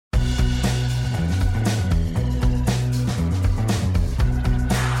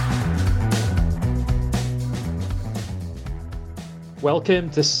Welcome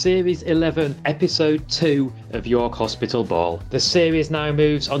to Series 11, Episode 2 of York Hospital Ball. The series now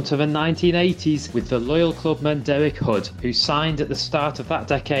moves on to the 1980s with the loyal clubman Derek Hood, who signed at the start of that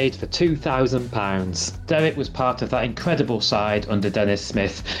decade for £2,000. Derek was part of that incredible side under Dennis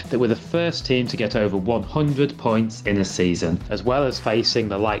Smith that were the first team to get over 100 points in a season, as well as facing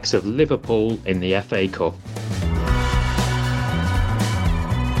the likes of Liverpool in the FA Cup.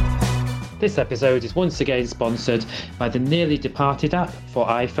 This episode is once again sponsored by the Nearly Departed app for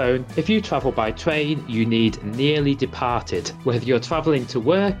iPhone. If you travel by train, you need Nearly Departed. Whether you're travelling to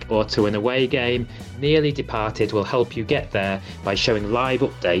work or to an away game, Nearly Departed will help you get there by showing live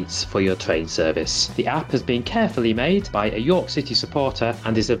updates for your train service. The app has been carefully made by a York City supporter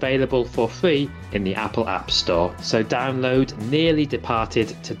and is available for free in the Apple App Store. So download Nearly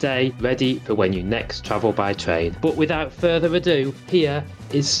Departed today, ready for when you next travel by train. But without further ado, here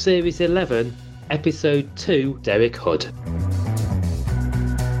is Series 11, Episode 2, Derek Hood.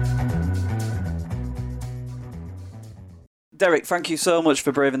 Derek, thank you so much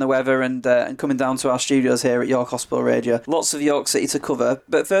for braving the weather and coming down to our studios here at York Hospital Radio. Lots of York City to cover,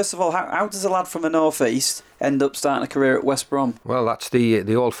 but first of all, how does a lad from the North East end up starting a career at West Brom? Well, that's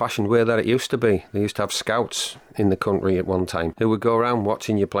the old-fashioned way that it used to be. They used to have scouts in the country at one time who would go around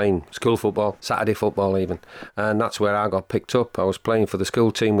watching you playing school football, Saturday football even, and that's where I got picked up. I was playing for the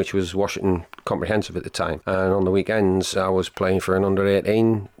school team, which was Washington Comprehensive at the time, and on the weekends I was playing for an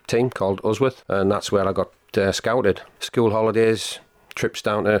under-18 team called Usworth, and that's where I got scouted. School holidays, trips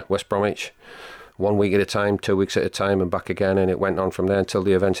down to West Bromwich, 1 week at a time, 2 weeks at a time, and back again, and it went on from there until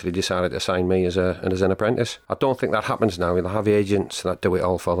they eventually decided to sign me as an apprentice. I don't think that happens now. They'll have agents that do it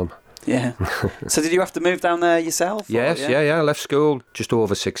all for them. Yeah. So did you have to move down there yourself? Yes, yeah. I left school just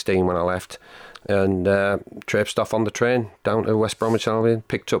over 16 when I left, and traipsed off on the train down to West Bromwich Albion,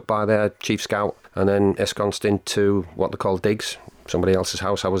 picked up by their chief scout, and then ensconced into what they call digs, somebody else's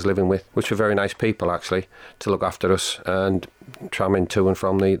house I was living with, which were very nice people actually, to look after us and tramming to and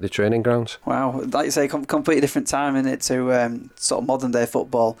from the training grounds. Wow, like you say, completely different time in it to sort of modern day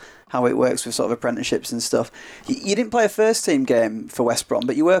football, how it works with sort of apprenticeships and stuff. You didn't play a first team game for West Brom,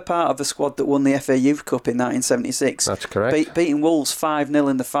 but you were part of the squad that won the FA Youth Cup in 1976. That's correct. Beating Wolves 5-0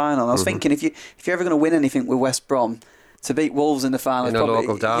 in the final. I was thinking, if you're ever going to win anything with West Brom, to beat Wolves in the final, in a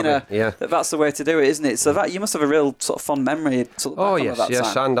local derby, that's the way to do it, isn't it? So that you must have a real sort of fond memory.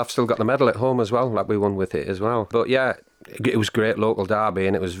 Yes, and I've still got the medal at home as well that we won with it as well. But yeah, it was a great local derby,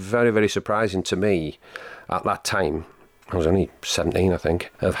 and it was very, very surprising to me at that time. I was only 17, I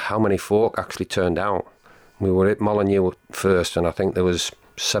think, of how many folk actually turned out. We were at Molineux first, and I think there was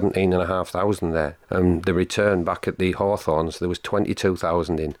 17,500 there, and the return back at the Hawthorns there was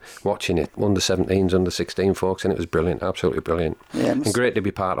 22,000 in watching it, under 17s, under 16 folks, and it was brilliant, absolutely brilliant, and great to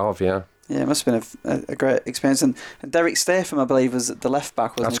be part of. Yeah, it must have been a great experience. And Derek Statham, I believe, was the left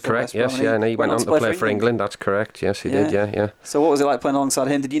back, wasn't he? That's correct, yes, and he went on to play for England. That's correct, yes, he did, yeah. So what was it like playing alongside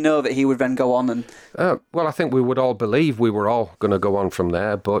him? Did you know that he would then go on? And well, I think we would all believe we were all going to go on from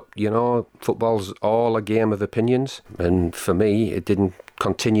there, but football's all a game of opinions, and for me it didn't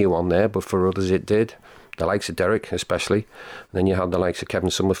continue on there, but for others it did. The likes of Derek especially, and then you had the likes of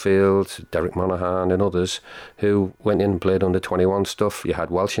Kevin Summerfield, Derek Monaghan and others who went in and played under 21 stuff. You had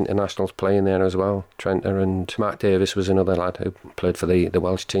Welsh internationals playing there as well. Trenter and Mark Davis was another lad who played for the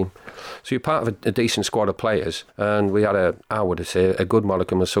Welsh team. So you're part of a decent squad of players, and we had I would say a good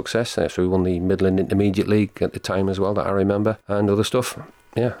modicum of success there. So we won the Midland Intermediate League at the time as well, that I remember, and other stuff.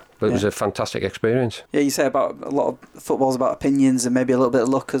 Yeah, but it was a fantastic experience. Yeah, you say about a lot of football's about opinions and maybe a little bit of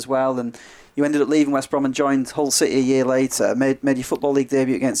luck as well, and you ended up leaving West Brom and joined Hull City a year later, made your Football League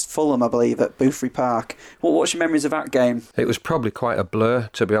debut against Fulham, I believe, at Boothry Park. What's your memories of that game? It was probably quite a blur,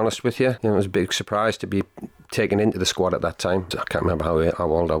 to be honest with you. It was a big surprise to be taken into the squad at that time. I can't remember how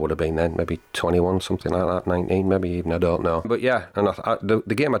old I would have been then, maybe 21, something like that, 19 maybe even, I don't know. But yeah, and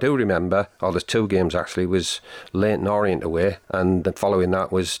the game I do remember, there's two games actually, was Leighton Orient away, and then following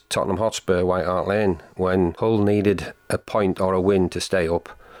that was Tottenham Hotspur, White Hart Lane, when Hull needed a point or a win to stay up,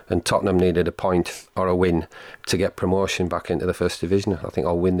 and Tottenham needed a point or a win to get promotion back into the First Division, I think,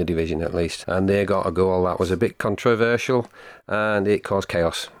 or win the division at least. And they got a goal that was a bit controversial, and it caused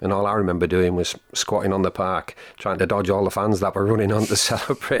chaos. And all I remember doing was squatting on the park, trying to dodge all the fans that were running on to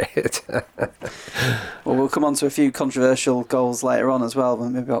celebrate. Well, we'll come on to a few controversial goals later on as well,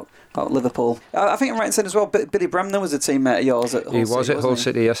 maybe about Liverpool. I think I'm right in saying as well, Billy Bremner was a teammate of yours at Hull City. He was at Hull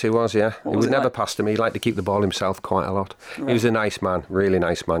City, yes he was, yeah. He would never pass to me. He liked to keep the ball himself quite a lot. Right. He was a nice man, really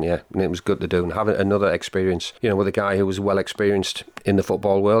nice man, yeah. And it was good to do. And having another experience, with a guy who was well experienced in the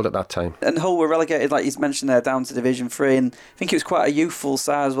football world at that time. And Hull were relegated, like you mentioned there, down to Division 3, and I think it was quite a youthful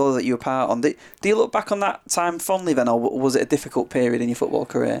side as well that you were part on. Do you look back on that time fondly then, or was it a difficult period in your football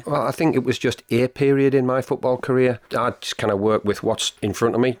career? Well, I think it was just a period in my football career. I just kind of work with what's in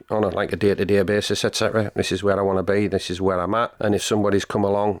front of me on a day-to-day basis, etc. This is where I want to be, this is where I'm at. And if somebody's come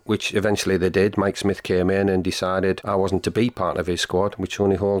along, which eventually they did, Mike Smith came in and decided I wasn't to be part of his squad, which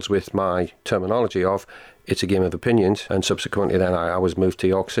only holds with my terminology of it's a game of opinions, and subsequently then I was moved to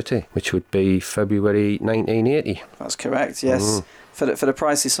York City, which would be February 1980. That's correct, yes. For the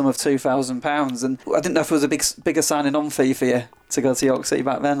pricey sum of £2,000, and I didn't know if it was a bigger signing on fee for you to go to York City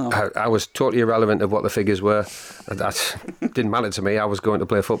back then. Or? I was totally irrelevant of what the figures were. That didn't matter to me. I was going to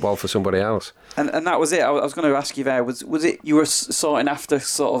play football for somebody else. And that was it. I was going to ask you there, was it you were sorting after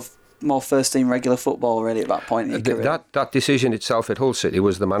sort of more first team regular football already at that point in your career? That decision itself at Hull City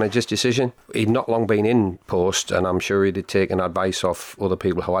was the manager's decision. He'd not long been in post, and I'm sure he'd taken advice off other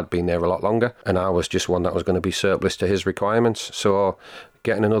people who had been there a lot longer, and I was just one that was going to be surplus to his requirements. So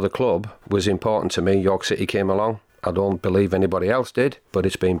getting another club was important to me. York City came along. I don't believe anybody else did, but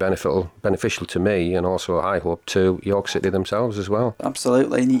it's been beneficial to me, and also I hope to York City themselves as well.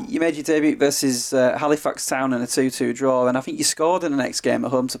 Absolutely. And you made your debut versus Halifax Town in a 2-2 draw, and I think you scored in the next game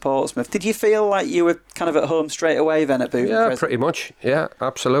at home to Portsmouth. Did you feel like you were kind of at home straight away then at Bootham Crescent? Yeah, pretty much. Yeah,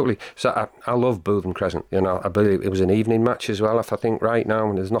 absolutely. So I love Bootham Crescent. You know, I believe it was an evening match as well. If I think right now,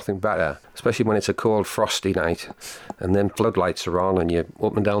 and there's nothing better, especially when it's a cold, frosty night, and then floodlights are on, and you're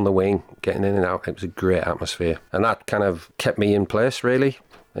up and down the wing, getting in and out. It was a great atmosphere, and that kind of kept me in place, really.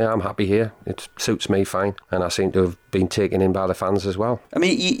 Yeah, I'm happy here. It suits me fine, and I seem to have been taken in by the fans as well. I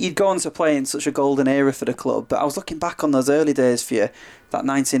mean, you'd go on to play in such a golden era for the club, but I was looking back on those early days for you, that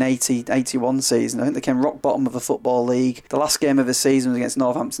 1980-81 season. I think they came rock bottom of the Football League. The last game of the season was against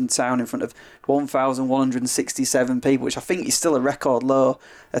Northampton Town in front of 1,167 people, which I think is still a record low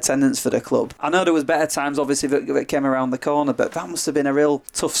attendance for the club. I know there was better times, obviously, that came around the corner, but that must have been a real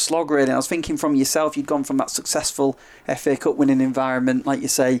tough slog, really. And I was thinking from yourself, you'd gone from that successful FA Cup winning environment, like you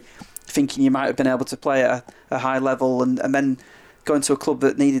say, thinking you might have been able to play at a high level, and then going to a club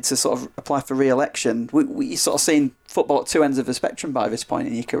that needed to sort of apply for re-election. We sort of seen football at two ends of the spectrum by this point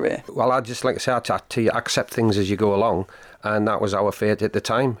in your career. Well, I'd just like to say, to accept things as you go along, and that was our fate at the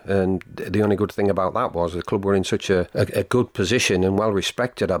time. And the only good thing about that was the club were in such a good position and well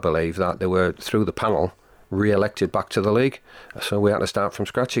respected, I believe, that they were, through the panel, re-elected back to the league. So we had to start from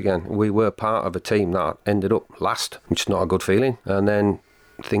scratch again. We were part of a team that ended up last, which is not a good feeling. And then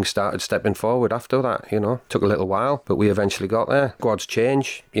things started stepping forward after that, you know. Took a little while, but we eventually got there. Squads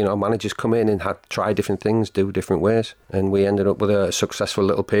change, you know, managers come in and had try different things, do different ways, and we ended up with a successful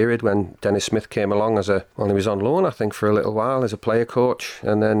little period when Dennis Smith came along he was on loan, I think, for a little while as a player coach,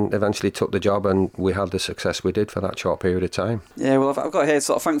 and then eventually took the job, and we had the success we did for that short period of time. Yeah, well, I've got here,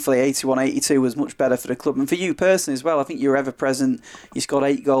 sort of, thankfully 81-82 was much better for the club, and for you personally as well. I think you were ever present. You scored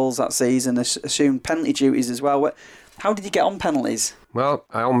 8 goals that season, assumed penalty duties as well. How did you get on penalties? Well,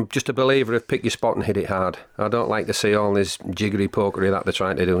 I'm just a believer of pick your spot and hit it hard. I don't like to see all this jiggery pokery that they're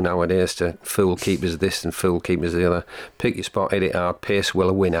trying to do nowadays to fool keepers this and fool keepers the other. Pick your spot, hit it hard, pace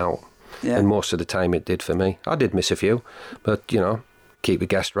will win out. Yeah. And most of the time it did for me. I did miss a few, but, you know, keep the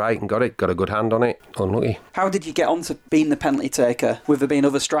guest right and got a good hand on it. Unlucky. How did you get on to being the penalty taker? With there being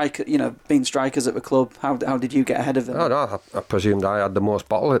other being strikers at the club, how did you get ahead of them? Oh, no, I presumed I had the most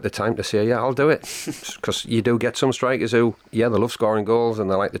bottle at the time to say, yeah, I'll do it. Because you do get some strikers who, yeah, they love scoring goals and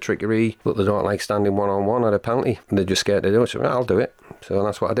they like the trickery, but they don't like standing one-on-one at a penalty. And they're just scared to do it. So, yeah, I'll do it. So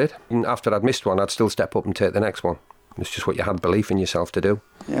that's what I did. And after I'd missed one, I'd still step up and take the next one. It's just what you had belief in yourself to do.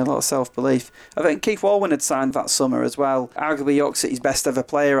 Yeah, a lot of self-belief. I think Keith Walwyn had signed that summer as well. Arguably York City's best ever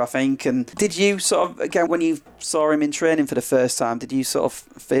player, I think. And did you sort of, again, when you saw him in training for the first time, did you sort of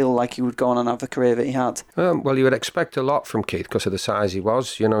feel like he would go on and have the career that he had? Well, you would expect a lot from Keith because of the size he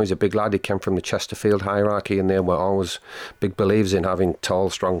was. You know, he's a big lad. He came from the Chesterfield hierarchy, and they were always big believers in having tall,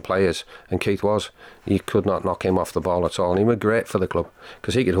 strong players. And Keith was. You could not knock him off the ball at all. And he was great for the club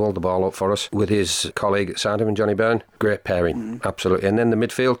because he could hold the ball up for us with his colleague at Sanderman, Johnny Byrne. Great pairing, absolutely. And then the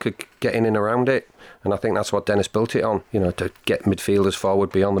midfield could get in and around it. And I think that's what Dennis built it on, you know, to get midfielders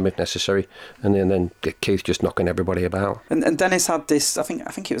forward beyond them if necessary, and then Keith just knocking everybody about. And Dennis had this, I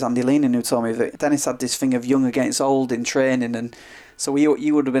think it was Andy Leenan who told me that Dennis had this thing of young against old in training, and so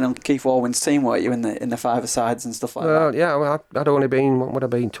you would have been on Keith Walwyn's team, weren't you, in the five-a-sides and stuff like that? Yeah, well, I'd only been, what would I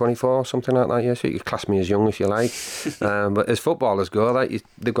been, 24, something like that, yeah, so you could class me as young if you like. But as footballers go,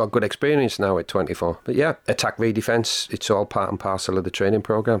 they've got good experience now at 24. But yeah, attack v defence, it's all part and parcel of the training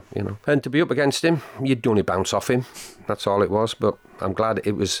programme, you know. And to be up against him, you'd only bounce off him, that's all it was, but I'm glad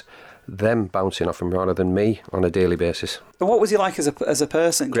it was them bouncing off him rather than me on a daily basis. And what was he like as a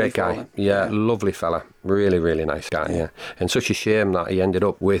person? Great guy. Yeah, lovely fella. Really, really nice guy, yeah. And such a shame that he ended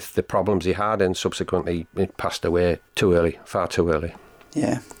up with the problems he had and subsequently it passed away too early, far too early.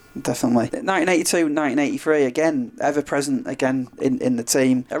 Yeah, definitely. 1982, 1983, again, ever present again in the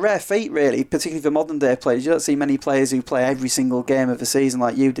team. A rare feat, really, particularly for modern day players. You don't see many players who play every single game of the season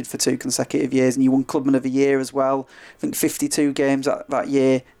like you did for 2 consecutive years, and you won Clubman of the Year as well. I think 52 games that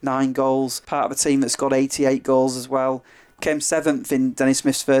year, 9 goals. Part of a team that scored 88 goals as well. Came 7th in Dennis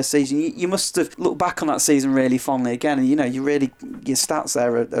Smith's first season. You must have looked back on that season really fondly again, and your stats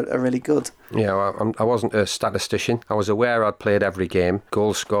there are really good. Yeah, well, I wasn't a statistician. I was aware I'd played every game.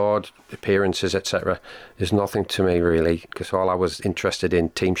 Goals scored, appearances, etc. is nothing to me really, because all I was interested in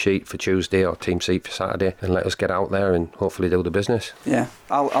team sheet for Tuesday or team sheet for Saturday, and let us get out there and hopefully do the business. Yeah,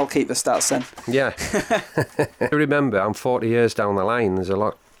 I'll keep the stats then. Yeah. Remember, I'm 40 years down the line. There's a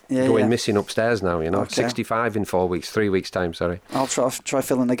lot missing upstairs now, Okay. 65 in 4 weeks, 3 weeks' time, sorry. I'll try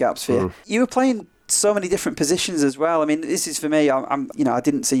filling the gaps for you. You were playing so many different positions as well. I mean, this is for me, I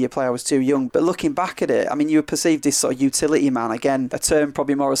didn't see you play, I was too young, but looking back at it, I mean, you were perceived as sort of utility man, again, a term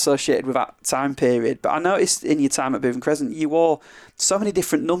probably more associated with that time period, but I noticed in your time at Bootham Crescent, you wore so many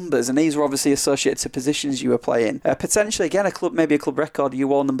different numbers, and these were obviously associated to positions you were playing. Potentially, again, maybe a club record, you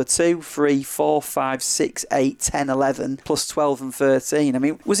wore number 2, 3, 4, 5, 6, 8, 10, 11, plus 12 and 13. I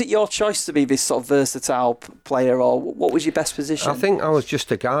mean, was it your choice to be this sort of versatile player, or what was your best position? I think I was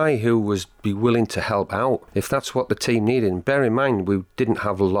just a guy who was be willing to help out if that's what the team needed. And bear in mind, we didn't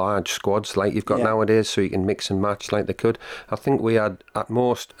have large squads like you've got nowadays, so you can mix and match like they could. I think we had at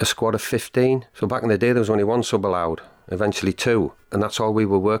most a squad of 15. So back in the day, there was only 1 sub allowed, eventually 2, and that's all we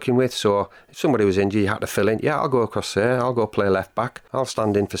were working with. So if somebody was injured, you had to fill in. Yeah, I'll go across there, I'll go play left back, I'll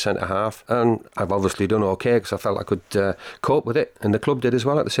stand in for centre half, and I've obviously done okay because I felt I could cope with it, and the club did as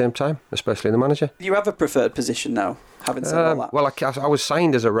well at the same time, especially the manager. Do you have a preferred position now, having said all that? Well, I was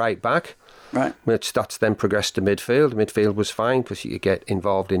signed as a right back. Right. Which that's then progressed to midfield. Midfield was fine because you could get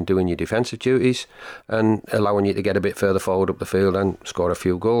involved in doing your defensive duties and allowing you to get a bit further forward up the field and score a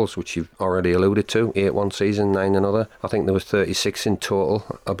few goals, which you've already alluded to. 8 one season, 9 another. I think there was 36 in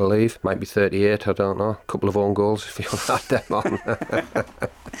total, I believe. Might be 38, I don't know. A couple of own goals if you want to add them on.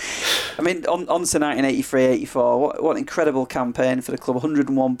 I mean, on to 1983-84, what an incredible campaign for the club.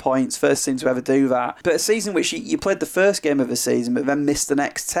 101 points, first team to ever do that. But a season which you played the first game of the season but then missed the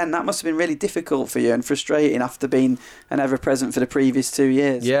next 10, that must have been really difficult for you and frustrating after being an ever-present for the previous 2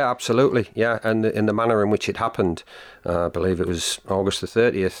 years. Yeah, absolutely, yeah. And in the manner in which it happened, I believe it was August the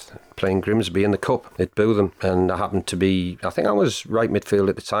 30th, playing Grimsby in the Cup at Bootham, and I happened to be, I think I was right midfield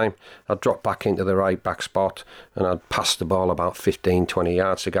at the time. I'd dropped back into the right back spot and I'd passed the ball about 15-20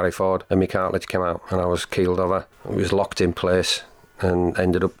 yards to Gary Ford, and my cartilage came out and I was keeled over. It was locked in place and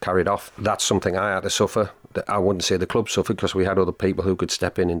ended up carried off. That's something I had to suffer. I wouldn't say the club suffered because we had other people who could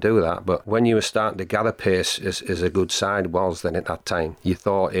step in and do that, but when you were starting to gather pace as a good side was then at that time, your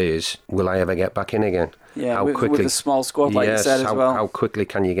thought is, will I ever get back in again? Yeah, with a small squad like you said as well. How quickly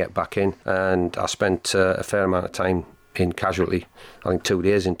can you get back in? And I spent a fair amount of time in casualty, I think 2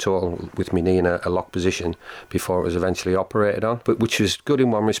 days in total, with my knee in a locked position before it was eventually operated on, but which was good in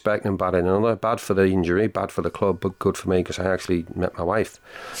one respect and bad in another. Bad for the injury, bad for the club, but good for me because I actually met my wife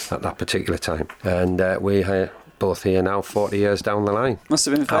at that particular time, and we both here now 40 years down the line. Must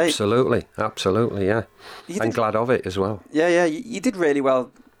have been fate. Absolutely, yeah. I'm glad of it as well. Yeah, you did really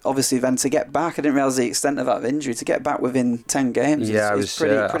well. Obviously, then to get back, I didn't realise the extent of that injury. To get back within 10 games, is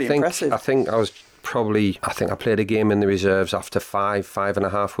pretty impressive. I think I played a game in the reserves after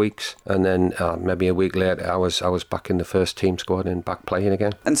 5.5 weeks, and then maybe a week later I was back in the first team squad and back playing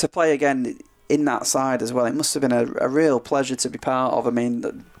again. And to play again in that side as well, it must have been a real pleasure to be part of. I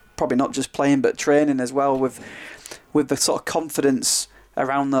mean, probably not just playing but training as well with the sort of confidence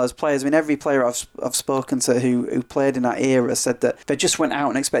around those players. I mean, every player I've spoken to who played in that era said that they just went out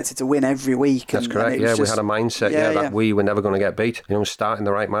and expected to win every week. That's correct. We had a mindset that we were never going to get beat. Start in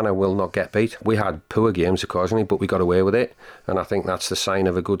the right manner will not get beat. We had poor games occasionally, but we got away with it, and I think that's the sign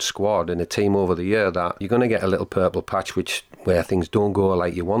of a good squad and a team over the year, that you're going to get a little purple patch where things don't go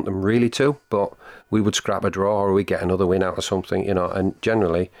like you want them really to, but we would scrap a draw or we get another win out of something, and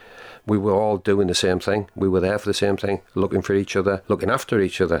generally we were all doing the same thing. We were there for the same thing, looking for each other, looking after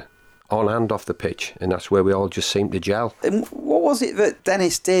each other, on and off the pitch, and that's where we all just seemed to gel. And what was it that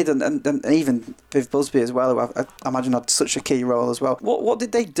Dennis did, and even Viv Busby as well, who I imagine had such a key role as well? What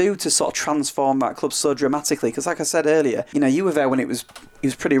did they do to sort of transform that club so dramatically? Because like I said earlier, you were there when it was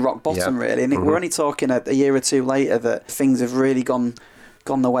pretty rock bottom, really, and we're only talking a year or two later that things have really gone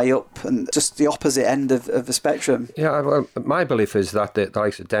gone the way up and just the opposite end of the spectrum. Yeah, well, my belief is that the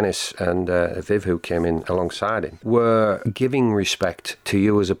likes of Dennis and Viv, who came in alongside him, were giving respect to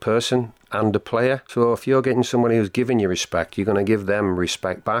you as a person and a player. So if you're getting somebody who's giving you respect, you're going to give them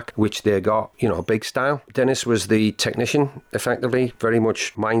respect back, which they got, big style. Dennis was the technician, effectively, very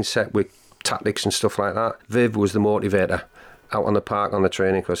much mindset with tactics and stuff like that. Viv was the motivator out on the park on the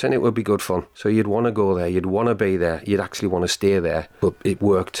training course, and it would be good fun. So you'd want to go there, you'd want to be there, you'd actually want to stay there. But it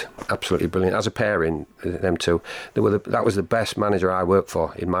worked absolutely brilliant. As a pairing, them two, that was the best manager I worked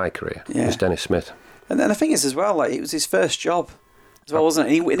for in my career, was Dennis Smith. And then the thing is as well, it was his first job as well, wasn't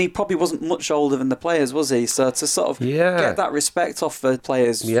it? And he probably wasn't much older than the players, was he? So to sort of get that respect off the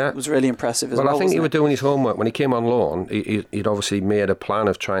players was really impressive as well. Well, I think he was doing his homework. When he came on loan, he'd obviously made a plan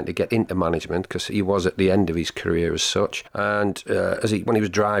of trying to get into management because he was at the end of his career as such. And when he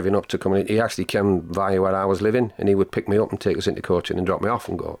was driving up to come in, he actually came via where I was living, and he would pick me up and take us into coaching and drop me off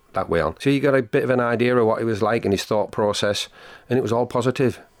and go that way on. So you got a bit of an idea of what he was like and his thought process, and it was all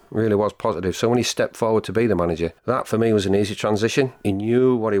positive. Really was positive. So when he stepped forward to be the manager, that for me was an easy transition. He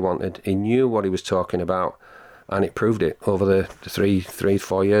knew what he wanted, he knew what he was talking about, and it proved it over the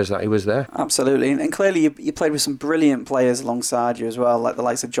 4 years that he was there. Absolutely. And clearly you played with some brilliant players alongside you as well, like the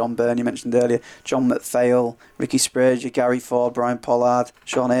likes of John Byrne you mentioned earlier, John McPhail, Ricky Sprague, Gary Ford, Brian Pollard,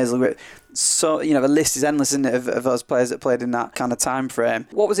 Sean Hazel. So, the list is endless, isn't it, of those players that played in that kind of time frame.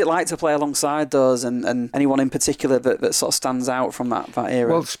 What was it like to play alongside those, and anyone in particular that sort of stands out from that era?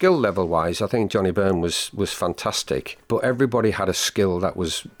 Well, skill level wise, I think Johnny Byrne was fantastic, but everybody had a skill that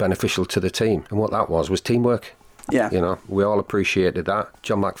was beneficial to the team, and what that was teamwork. Yeah. We all appreciated that.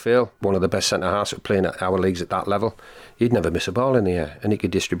 John McPhail, one of the best centre-halves playing at our leagues at that level, he'd never miss a ball in the air, and he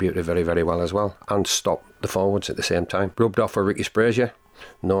could distribute it very, very well as well, and stop the forwards at the same time. Rubbed off for Ricky Sprague.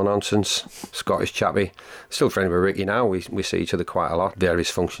 No nonsense, Scottish chappie. Still friendly with Ricky now. We see each other quite a lot.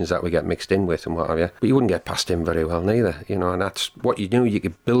 Various functions that we get mixed in with and what have you. But you wouldn't get past him very well neither, and that's what you knew. You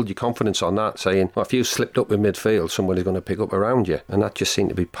could build your confidence on that, saying, well, if you slipped up in midfield, somebody's going to pick up around you. And that just seemed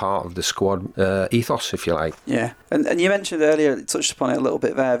to be part of the squad ethos, if you like. Yeah. And you mentioned earlier, touched upon it a little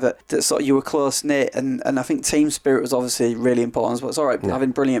bit there, that sort of you were close-knit, and I think team spirit was obviously really important as well. It's all right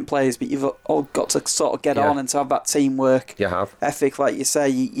having brilliant players, but you've all got to sort of get on and to have that teamwork ethic, like you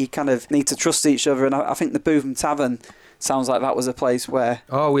say. You kind of need to trust each other, and I think the Bootham Tavern sounds like that was a place where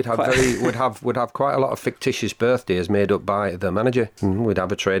we'd have quite a lot of fictitious birthdays made up by the manager. We'd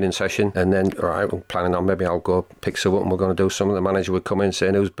have a training session, and then I'm planning on maybe I'll go pick some up and we're going to do something. The manager would come in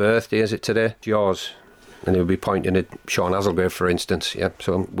saying, whose birthday is it today? It's yours. And he would be pointing at Sean Hazelgrave, for instance. Yeah,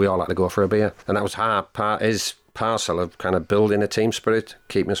 so we all had to go for a beer, and that was his parcel of kind of building a team spirit,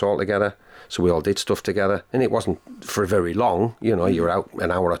 keeping us all together. So we all did stuff together, and it wasn't for very long. You were out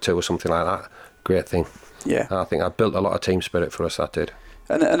an hour or two or something like that. Great thing. Yeah, I think I built a lot of team spirit for us. That did.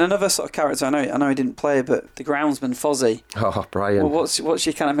 And another sort of character, I know he didn't play, but the groundsman Fozzie. Oh, Brian. Well, what's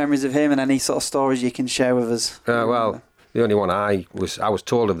your kind of memories of him, and any sort of stories you can share with us? Well, the only one I was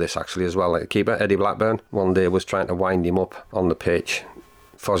told of this actually as well. Like the keeper Eddie Blackburn one day was trying to wind him up on the pitch.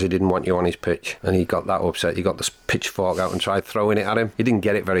 Fozzie didn't want you on his pitch, and he got that upset. He got the pitchfork out and tried throwing it at him. He didn't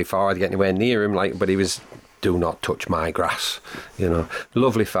get it very far, I'd get anywhere near him, but he was, do not touch my grass.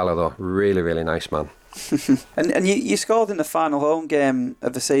 Lovely fella though, really, really nice man. and you scored in the final home game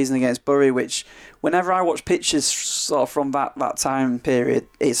of the season against Bury, which whenever I watch pictures sort of from that time period,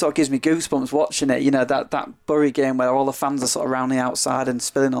 it sort of gives me goosebumps watching it. That Bury game where all the fans are sort of around the outside and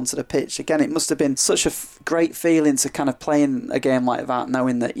spilling onto the pitch. Again, it must have been such a great feeling to kind of play in a game like that,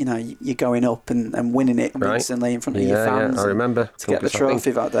 knowing that you're going up and winning it convincingly in front of your fans. Yeah, I remember to get the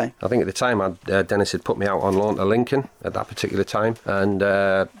trophy that day. I think at the time Dennis had put me out on loan to Lincoln at that particular time, and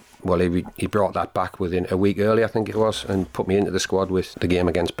he brought that back within a week early, I think it was, and put me into the squad with the game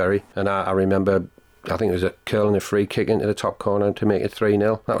against Bury. And I remember, I think it was curling a free kick into the top corner to make it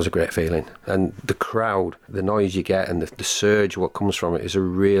 3-0. That was a great feeling. And the crowd, the noise you get and the surge, what comes from it, is a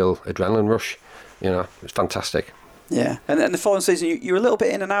real adrenaline rush. It's fantastic. Yeah, and the following season you were a little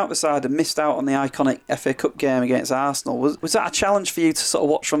bit in and out of the side and missed out on the iconic FA Cup game against Arsenal. Was that a challenge for you to sort of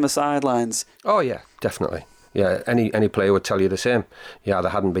watch from the sidelines? Oh yeah, definitely. Yeah, any player would tell you the same. You either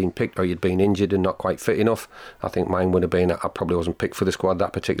hadn't been picked or you'd been injured and not quite fit enough. I think mine would have been, I probably wasn't picked for the squad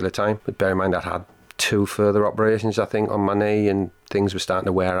that particular time. But bear in mind I'd had 2 further operations, I think, on my knee, and things were starting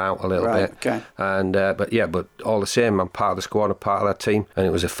to wear out a little bit. Okay. And but all the same, I'm part of the squad, I'm part of that team, and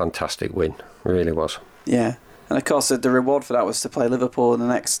it was a fantastic win. It really was. Yeah. And of course, the reward for that was to play Liverpool in the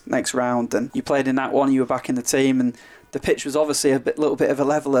next round. And you played in that one, you were back in the team, and the pitch was obviously little bit of a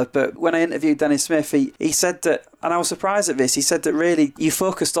leveller. But when I interviewed Dennis Smith, he said that, and I was surprised at this, he said that really you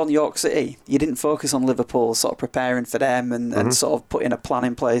focused on York City. You didn't focus on Liverpool, sort of preparing for them and sort of putting a plan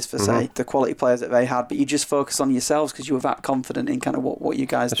in place for, say, the quality players that they had. But you just focused on yourselves because you were that confident in kind of what you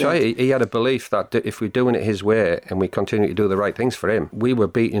guys did. That's right. He had a belief that if we're doing it his way and we continue to do the right things for him, we were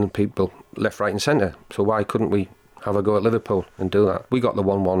beating people left, right and centre. So why couldn't we have a go at Liverpool and do that? We got the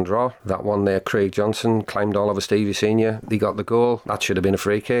 1-1 draw. That one there, Craig Johnson climbed all over Stevie Senior. He got the goal. That should have been a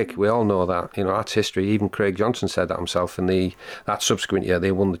free kick. We all know that. You know, that's history. Even Craig Johnson said that himself in that subsequent year.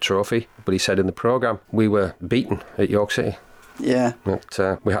 They won the trophy. But he said in the programme, we were beaten at York City. Yeah. But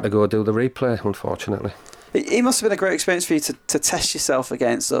we had to go do the replay, unfortunately. It must have been a great experience for you to test yourself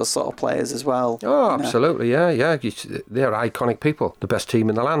against those sort of players as well. Oh, absolutely, yeah. They're iconic people, the best team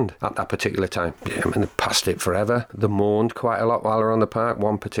in the land at that particular time. Yeah, I mean, they passed it forever. They moaned quite a lot while they were on the park.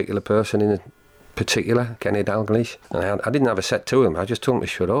 One particular person in particular, Kenny Dalglish. And I didn't have a set to him. I just told him to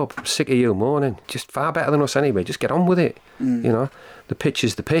shut up. I'm sick of you moaning. Just far better than us anyway. Just get on with it. You know, the pitch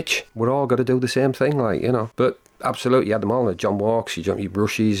is the pitch. We're all got to do the same thing, like, you know. But absolutely, you had them all. John Walks, your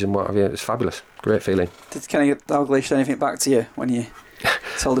Brushies and what have you. It was fabulous. Great feeling. Did Kenny Dalglish say anything back to you when you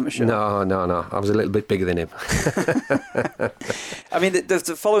told him to shut up? No. I was a little bit bigger than him. I mean,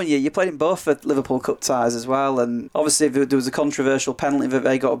 the following year, you played in both the Liverpool Cup ties as well, and obviously there was a controversial penalty that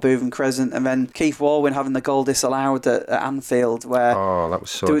they got at Bootham Crescent, and then Keith Walwyn having the goal disallowed at Anfield, where that was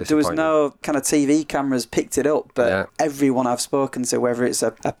so there was no kind of TV cameras picked it up, but everyone I've spoken to, whether it's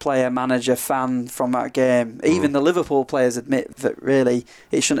a player, manager, fan from that game, even the Liverpool players admit that really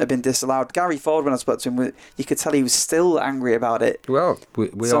it shouldn't have been disallowed. Gary Ford, when I spoke to him, you could tell he was still angry about it. Well,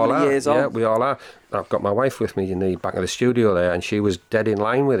 we all are. Yeah, we all are. I've got my wife with me in the back of the studio there, and she was dead in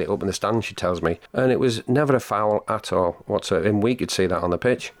line with it up in the stand, she tells me. And it was never a foul at all whatsoever. And we could see that on the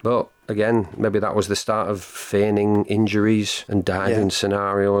pitch. But again, maybe that was the start of feigning injuries and diving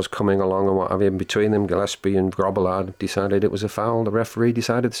scenarios coming along and what have you. In between them, Gillespie and Grobbelaar decided it was a foul. The referee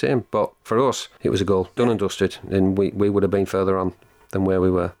decided the same. But for us, it was a goal. Done and dusted. And we would have been further on than where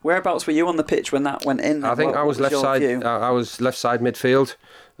we were. Whereabouts were you on the pitch when that went in? I think I was left side. I was left side midfield,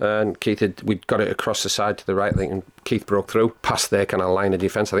 and we'd got it across the side to the right, I think, and Keith broke through past their kind of line of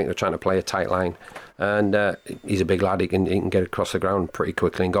defence. I think they're trying to play a tight line, and he's a big lad. He can get across the ground pretty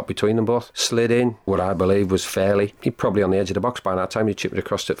quickly, and got between them both. Slid in what I believe was fairly. He probably on the edge of the box by that time. He chipped it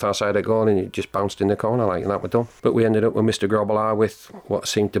across to the far side of goal, and he just bounced in the corner like, and that was done. But we ended up with Mr. Grobbelaar with what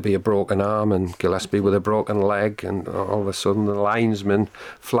seemed to be a broken arm, and Gillespie with a broken leg, and all of a sudden the linesman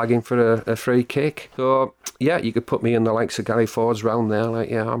flagging for a free kick. So yeah, you could put me in the likes of Gary Ford's round there. Like,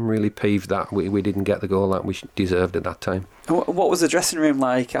 yeah, I'm really peeved that we didn't get the goal that we deserved at that time. What was the dressing room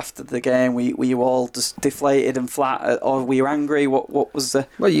like after the game? Were you all just deflated and flat, or were you angry? What was the...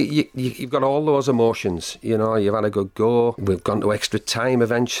 Well, you've got all those emotions. You know, you've had a good go. We've gone to extra time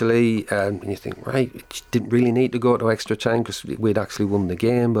eventually, and you think, right, it didn't really need to go to extra time because we'd actually won the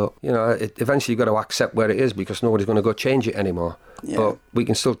game. But, you know, eventually you've got to accept where it is because nobody's going to go change it anymore. Yeah. But we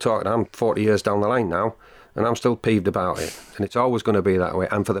can still talk. I'm 40 years down the line now, and I'm still peeved about it. And it's always going to be that way.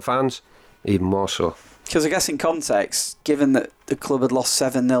 And for the fans, even more so. Because I guess in context, given that the club had lost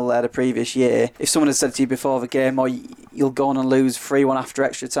 7-0 there the previous year, if someone had said to you before the game, oh, you'll go on and lose 3-1 after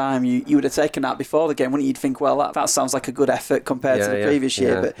extra time, you would have taken that before the game, wouldn't you? You'd think, well, that sounds like a good effort compared to the previous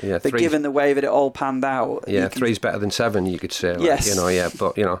year. But given the way that it all panned out... Yeah, 3's better than 7, you could say. Like, yes. You know,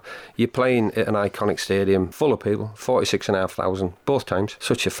 but, you know, you're playing at an iconic stadium full of people, 46,500, both times.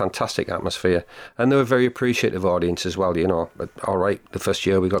 Such a fantastic atmosphere. And they were a very appreciative audience as well, you know. But, all right, the first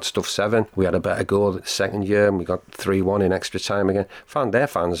year we got stuffed 7. We had a better go the second year, and we got 3-1 in extra time again. Their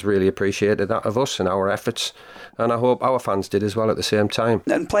fans really appreciated that of us and our efforts, and I hope our fans did as well at the same time.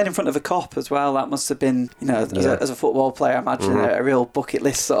 And playing in front of a cop as well, that must have been, you know, as a football player, I imagine a real bucket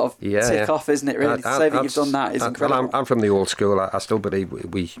list sort of tick off, isn't it, really? To say that you've done that is incredible. I'm from the old school. I still believe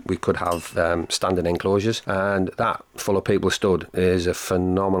we could have standing enclosures, and that full of people stood is a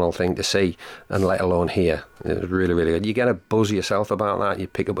phenomenal thing to see, and let alone hear. It was really, really good. You get a buzz yourself about that. You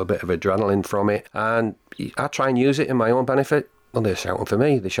pick up a bit of adrenaline from it, and I try and use it in my own benefit. Well, they're shouting for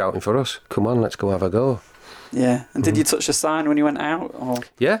me. They're shouting for us. Come on, let's go have a go. Yeah. And did you touch the sign when you went out? Or?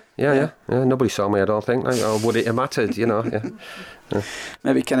 Yeah. Nobody saw me, I don't think. Or would it have mattered, you know? Yeah.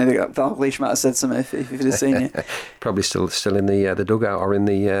 Maybe Kenny Dalglish might have said something if he'd have seen you. Probably still in the dugout or in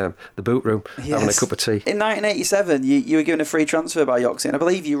the boot room having a cup of tea. In 1987, you were given a free transfer by York City, and I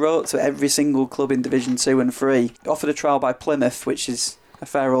believe you wrote to every single club in Division 2 and 3. Offered a trial by Plymouth, which is a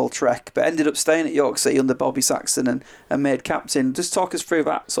fair old trek, but ended up staying at York City under Bobby Saxton and made captain. Just talk us through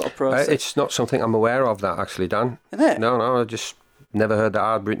that sort of process. It's not something I'm aware of, that, actually, Dan. Isn't it? No, I just never heard that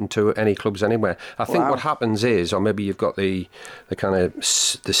ad written to any clubs anywhere. I think what happens is, or maybe you've got the kind of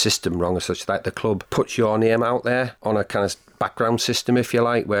the system wrong as such, that the club puts your name out there on a kind of background system, if you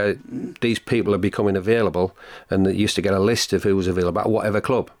like, where these people are becoming available, and they used to get a list of who was available at whatever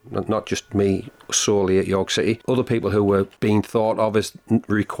club, not just me solely at York City. Other people who were being thought of as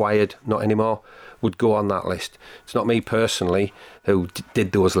required, not anymore, would go on that list. It's not me personally who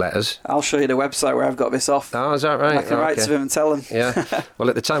did those letters. I'll show you the website where I've got this off. Oh, is that right? I can write to him and tell him. Yeah. Well,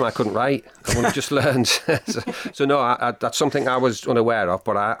 at the time I couldn't write. I would have just learned. So no, I, that's something I was unaware of,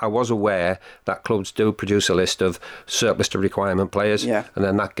 but I was aware that clubs do produce a list of surplus to requirement players, and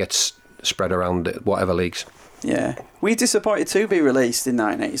then that gets spread around whatever leagues. Yeah. Were you disappointed to be released in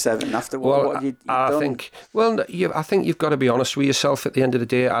 1987 after what you'd done? I think you've got to be honest with yourself at the end of the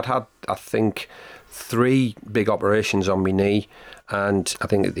day. I'd had, I think, 3 big operations on my knee, and I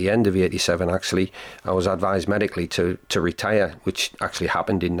think at the end of 87 actually I was advised medically to retire, which actually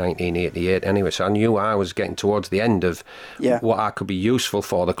happened in 1988 anyway, so I knew I was getting towards the end of what I could be useful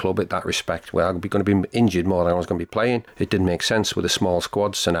for the club at that respect, where I was going to be injured more than I was going to be playing. It didn't make sense with the small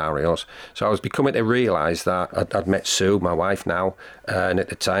squad scenarios, so I was becoming to realise that I'd met Sue, my wife now, and at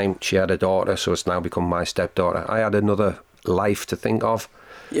the time she had a daughter, so it's now become my stepdaughter. I had another life to think of,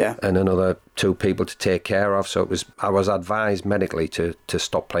 and another 2 people to take care of. So I was advised medically to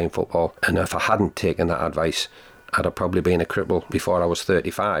stop playing football. And if I hadn't taken that advice, I'd have probably been a cripple before I was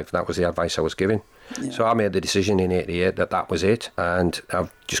 35. That was the advice I was given. Yeah. So I made the decision in 88 that was it, and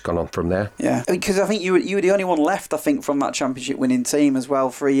I've just gone on from there. Yeah, because I think you were the only one left, I think, from that championship winning team as well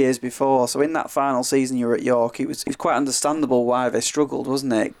 3 years before. So in that final season you were at York, it was quite understandable why they struggled,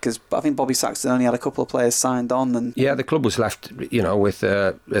 wasn't it? Because I think Bobby Saxton only had a couple of players signed on. And the club was left, with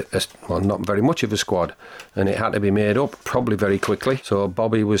not very much of a squad, and it had to be made up probably very quickly. So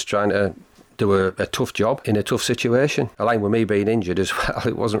Bobby was trying to do a tough job in a tough situation. Along with me being injured as well,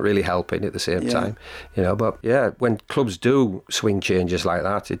 it wasn't really helping at the same time, But when clubs do swing changes like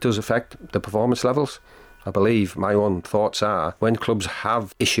that, it does affect the performance levels. I believe my own thoughts are, when clubs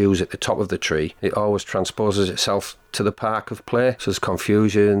have issues at the top of the tree, it always transposes itself to the park of play. So there's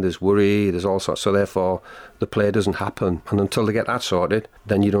confusion, there's worry, there's all sorts. So therefore, the play doesn't happen. And until they get that sorted,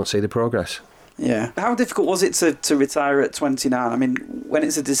 then you don't see the progress. Yeah. How difficult was it to retire at 29? I mean, when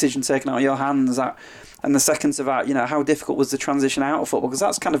it's a decision taken out of your hands, and the second to that, how difficult was the transition out of football? Because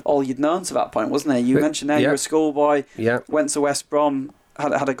that's kind of all you'd known to that point, wasn't it? You mentioned there you were a schoolboy, went to West Brom,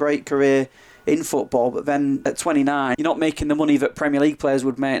 had a great career in football, but then at 29, you're not making the money that Premier League players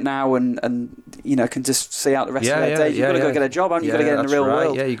would make now, and can just see out the rest of their days. You've got to go get a job, haven't you? You've got to get in the real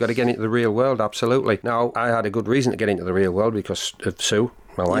world. Yeah, you've got to get into the real world, absolutely. Now, I had a good reason to get into the real world because of Sue,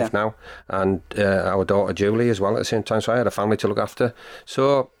 my wife now, and our daughter Julie as well at the same time, so I had a family to look after.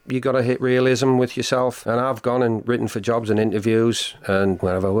 So you got to hit realism with yourself, and I've gone and written for jobs and interviews, and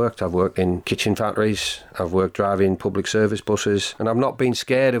where have I worked? I've worked in kitchen factories, I've worked driving public service buses, and I've not been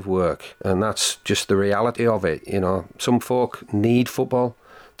scared of work, and that's just the reality of it. Some folk need football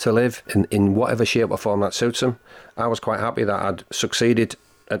to live in whatever shape or form that suits them. I was quite happy that I'd succeeded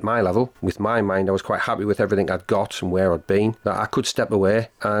at my level. With my mind, I was quite happy with everything I'd got and where I'd been, that I could step away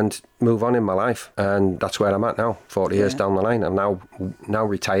and move on in my life, and that's where I'm at now, 40 years down the line. I'm now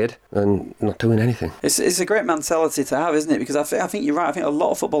retired and not doing anything. It's a great mentality to have, isn't it? Because I think you're right. I think a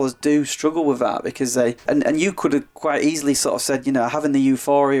lot of footballers do struggle with that, because and you could have quite easily sort of said, having the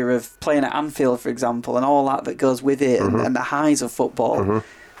euphoria of playing at Anfield, for example, and all that goes with it, and the highs of football,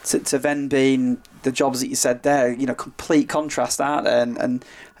 to then being the jobs that you said there, complete contrast out there,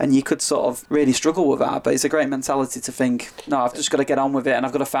 and you could sort of really struggle with that. But it's a great mentality to think, no, I've just got to get on with it, and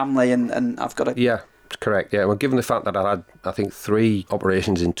I've got a family, and I've got to... Yeah, correct. Yeah, well, given the fact that I had, I think, 3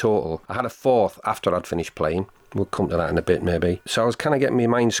 operations in total, I had a 4th after I'd finished playing. We'll come to that in a bit, maybe. So I was kind of getting my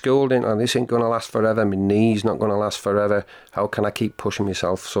mind schooled in, this ain't going to last forever, my knee's not going to last forever, how can I keep pushing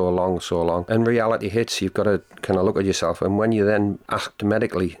myself so long? And reality hits, you've got to kind of look at yourself, and when you then asked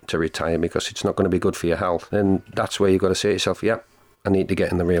medically to retire because it's not going to be good for your health, then that's where you've got to say to yourself, yep, I need to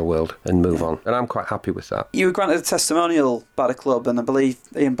get in the real world and move on. And I'm quite happy with that. You were granted a testimonial by the club, and I believe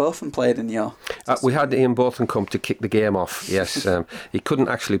Ian Botham played in your... we had Ian Botham come to kick the game off, yes. He couldn't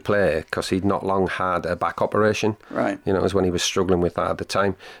actually play because he'd not long had a back operation. Right. It was when he was struggling with that at the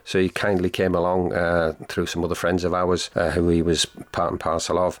time. So he kindly came along through some other friends of ours who he was part and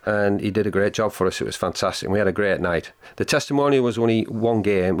parcel of. And he did a great job for us. It was fantastic. We had a great night. The testimonial was only one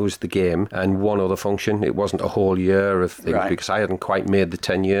game. It was the game and one other function. It wasn't a whole year of things, because I hadn't quite made the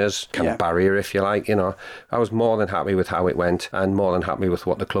 10 years kind of barrier, if you like. I was more than happy with how it went, and more than happy with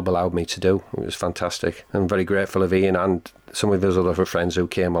what the club allowed me to do. It was fantastic. I'm very grateful of Ian and some of his other friends who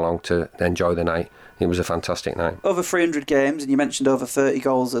came along to enjoy the night. It was a fantastic night. Over 300 games, and you mentioned over 30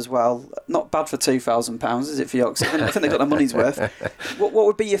 goals as well. Not bad for £2,000, is it, for York City? I think they got their money's worth. What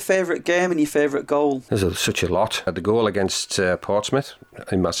would be your favourite game and your favourite goal? There's such a lot. The goal against Portsmouth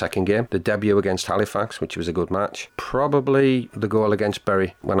in my second game. The debut against Halifax, which was a good match. Probably the goal against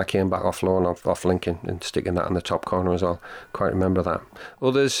Bury when I came back off loan off Lincoln and sticking that in the top corner as well. Quite remember that.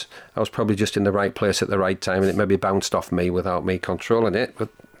 Others, I was probably just in the right place at the right time, and it maybe bounced off me without me controlling it, but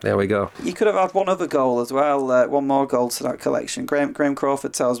there we go. You could have had one other goal as well, one more goal to that collection. Graham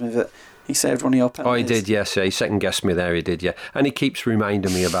Crawford tells me that he saved one of your penalties. Oh, he did, yes. He second-guessed me there, he did, yeah. And he keeps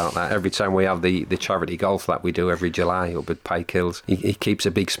reminding me about that every time we have the charity golf that we do every July up at Pike Hills. He keeps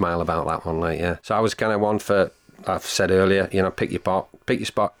a big smile about that one, like, yeah. So I was kind of one for, I've said earlier, pick your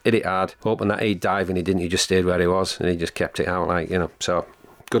spot, hit it hard, hoping that he'd dive, and he didn't. He just stayed where he was, and he just kept it out, like, so...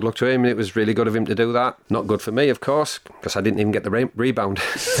 Good luck to him. It was really good of him to do that. Not good for me, of course, because I didn't even get the rebound.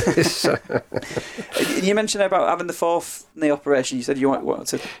 You mentioned about having the fourth knee operation. You said you wanted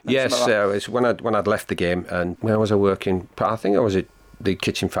to. Yes, it's when I'd left the game, and where was I working? I think I was at the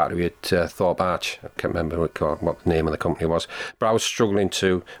kitchen factory at Thorpe Arch. I can't remember what the name of the company was, but I was struggling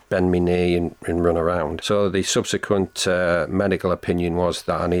to bend my knee and run around. So the subsequent medical opinion was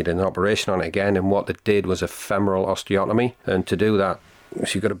that I needed an operation on it again, and what they did was a femoral osteotomy, and to do that,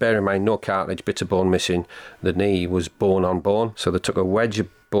 so you've got to bear in mind, no cartilage, bits of bone missing. The knee was bone on bone. So they took a wedge of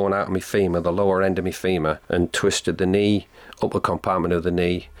bone out of my femur, the lower end of my femur, and twisted the knee, upper compartment of the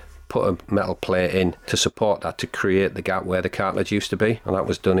knee, put a metal plate in to support that, to create the gap where the cartilage used to be. And that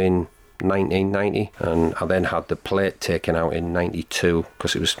was done in 1990, and I then had the plate taken out in 92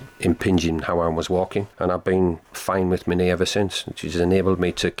 because it was impinging how I was walking, and I've been fine with my knee ever since, which has enabled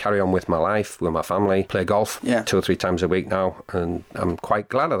me to carry on with my life, with my family, play golf 2 or 3 times a week now, and I'm quite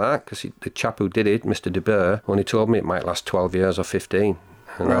glad of that, because the chap who did it, Mr. De Boer, only told me it might last 12 years or 15,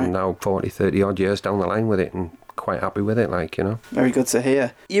 and right. I'm now 30 odd years down the line with it, and quite happy with it, Very good to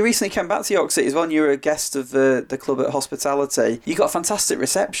hear. You recently came back to York City as well, and you were a guest of the club at Hospitality. You got a fantastic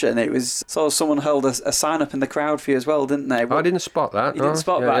reception. It was sort of someone held a sign up in the crowd for you as well, didn't they? I didn't spot that. You didn't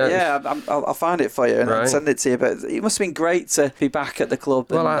spot that? Yeah, I'll find it for you and I'll send it to you. But it must have been great to be back at the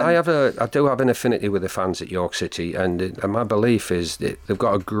club. Well, I do have an affinity with the fans at York City, and my belief is that they've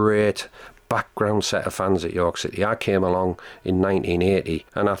got a great background set of fans at York City. I came along in 1980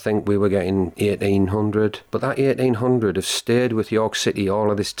 and I think we were getting 1,800, but that 1,800 have stayed with York City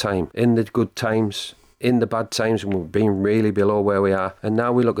all of this time, in the good times, in the bad times, when we've been really below where we are. And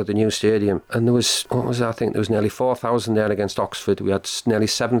now we look at the new stadium, and there was nearly 4,000 there against Oxford. We had nearly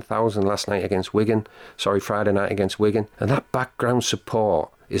 7,000 last night against Wigan, Friday night against Wigan, and that background support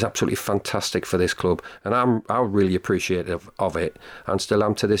is absolutely fantastic for this club, and I'm really appreciative of it, and still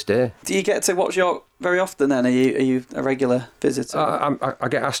am to this day. Do you get to watch York very often then? Are you a regular visitor? I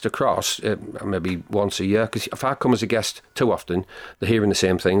get asked across maybe once a year, because if I come as a guest too often, they're hearing the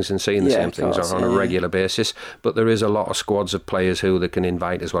same things and seeing the same things on a regular basis, but there is a lot of squads of players who they can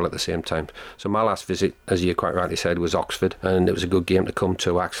invite as well at the same time. So my last visit, as you quite rightly said, was Oxford, and it was a good game to come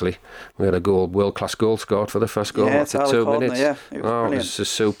to, actually. We had a world-class goal scored for the first goal after 2 minutes. It was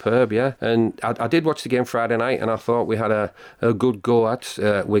just superb, yeah. And I did watch the game Friday night, and I thought we had a good go at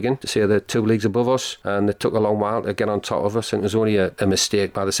Wigan, to say they're 2 leagues above us, and it took a long while to get on top of us, and it was only a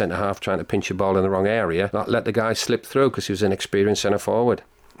mistake by the centre-half trying to pinch a ball in the wrong area that let the guy slip through, because he was an experienced centre-forward.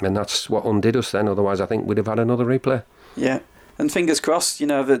 And that's what undid us then, otherwise I think we'd have had another replay. Yeah. And fingers crossed,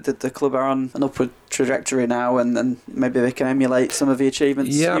 the club are on an upward trajectory now, and maybe they can emulate some of the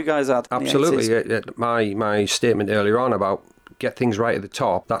achievements you guys had. Absolutely. My statement earlier on about get things right at the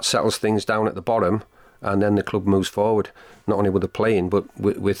top, that settles things down at the bottom, and then the club moves forward, not only with the playing, but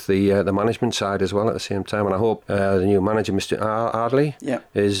with the management side as well at the same time. And I hope the new manager, Mr. Ardley,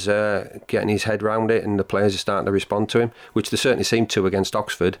 is getting his head round it, and the players are starting to respond to him, which they certainly seem to against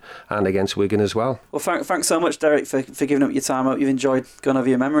Oxford and against Wigan as well. Well, thanks so much, Derek, for giving up your time. I hope you've enjoyed going over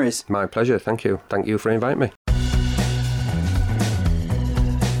your memories. My pleasure, thank you. Thank you for inviting me.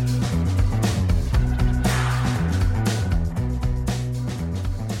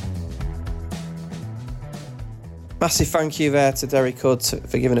 Massive thank you there to Derek Hood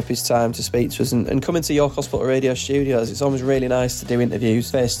for giving up his time to speak to us and coming to York Hospital Radio Studios. It's always really nice to do interviews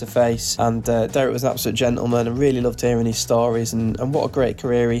face to face, and Derek was an absolute gentleman and really loved hearing his stories, and what a great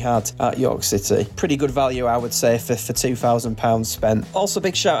career he had at York City. Pretty good value, I would say, for £2,000 spent. Also,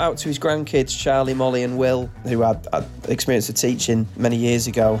 big shout out to his grandkids, Charlie, Molly and Will, who had experience of teaching many years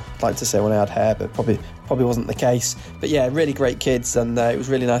ago. I'd like to say when I had hair, but probably wasn't the case. But yeah, really great kids, and it was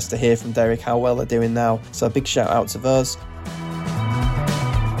really nice to hear from Derek how well they're doing now. So a big shout out to those.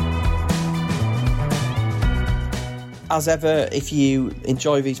 As ever, if you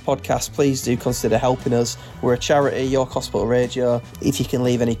enjoy these podcasts, please do consider helping us. We're a charity, York Hospital Radio. If you can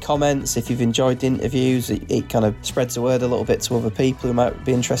leave any comments, if you've enjoyed the interviews, it kind of spreads the word a little bit to other people who might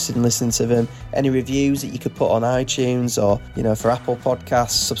be interested in listening to them. Any reviews that you could put on iTunes or, for Apple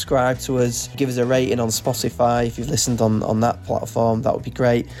Podcasts, subscribe to us, give us a rating on Spotify if you've listened on that platform, that would be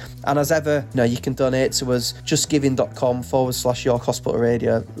great. And as ever, you can donate to us, justgiving.com/York Hospital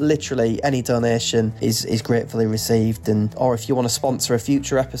Radio. Literally any donation is gratefully received. Or if you want to sponsor a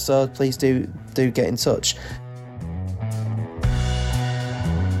future episode, please do get in touch.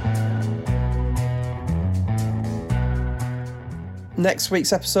 Next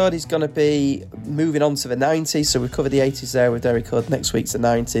week's episode is going to be moving on to the 90s. So we've covered the 80s there with Derek Hood. Next week's the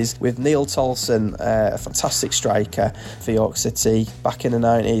 90s with Neil Tolson, a fantastic striker for York City back in the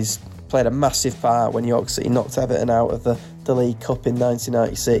 90s. Played a massive part when York City knocked Everton out of the League Cup in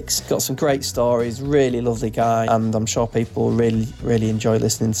 1996. Got some great stories, really lovely guy, and I'm sure people will really, really enjoy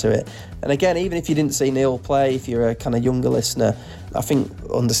listening to it. And again, even if you didn't see Neil play, if you're a kind of younger listener, I think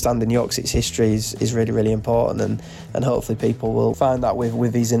understanding York City's history is really, really important, and hopefully people will find that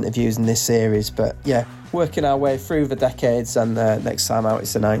with these interviews in this series. But yeah, working our way through the decades, and next time out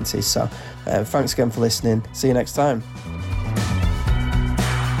it's the 90s. So thanks again for listening. See you next time.